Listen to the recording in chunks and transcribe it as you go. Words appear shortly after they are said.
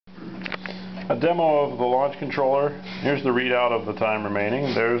A demo of the launch controller. Here's the readout of the time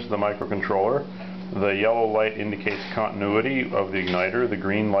remaining. There's the microcontroller. The yellow light indicates continuity of the igniter. The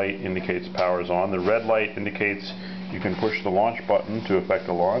green light indicates power's on. The red light indicates you can push the launch button to effect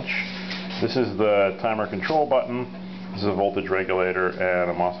a launch. This is the timer control button. This is a voltage regulator and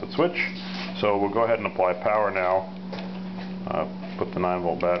a MOSFET switch. So we'll go ahead and apply power now. Put the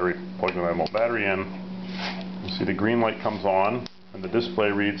 9-volt battery, plug the 9-volt battery in. You see the green light comes on and the display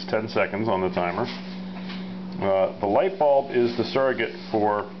reads 10 seconds on the timer. The light bulb is the surrogate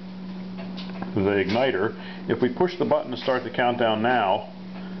for the igniter. If we push the button to start the countdown now,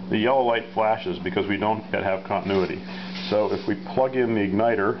 the yellow light flashes because we don't yet have continuity. So if we plug in the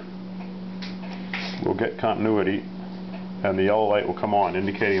igniter, we'll get continuity and the yellow light will come on,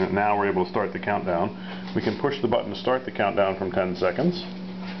 indicating that now we're able to start the countdown. We can push the button to start the countdown from 10 seconds,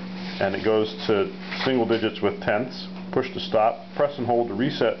 and it goes to single digits with tenths. Push to stop, press and hold to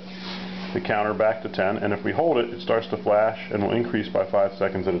reset the counter back to 10, and if we hold it, it starts to flash and will increase by 5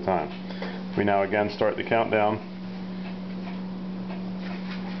 seconds at a time. We now again start the countdown,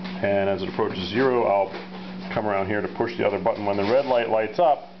 and as it approaches 0, I'll come around here to push the other button. When the red light lights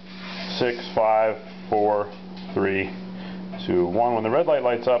up, 6, 5, 4, 3, 2, 1. When the red light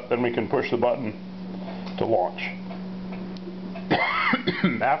lights up, then we can push the button to launch.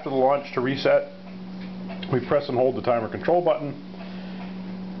 After the launch, to reset, we press and hold the timer control button,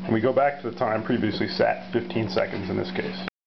 and we go back to the time previously set, 15 seconds in this case.